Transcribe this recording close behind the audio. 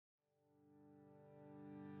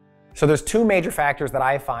So there's two major factors that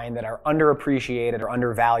I find that are underappreciated or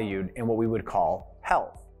undervalued in what we would call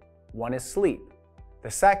health. One is sleep. The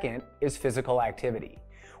second is physical activity.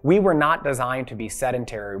 We were not designed to be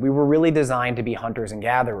sedentary. We were really designed to be hunters and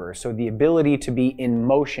gatherers. So the ability to be in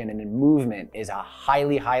motion and in movement is a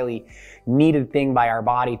highly, highly needed thing by our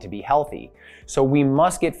body to be healthy. So we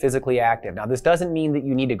must get physically active. Now, this doesn't mean that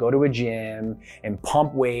you need to go to a gym and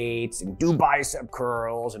pump weights and do bicep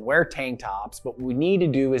curls and wear tank tops. But what we need to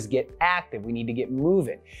do is get active. We need to get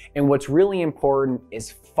moving. And what's really important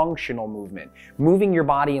is functional movement, moving your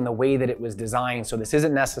body in the way that it was designed. So this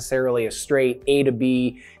isn't necessarily a straight A to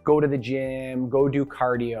B, go to the gym, go do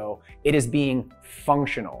cardio. It is being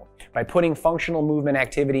functional. By putting functional movement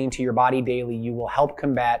activity into your body daily, you will help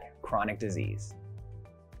combat chronic disease.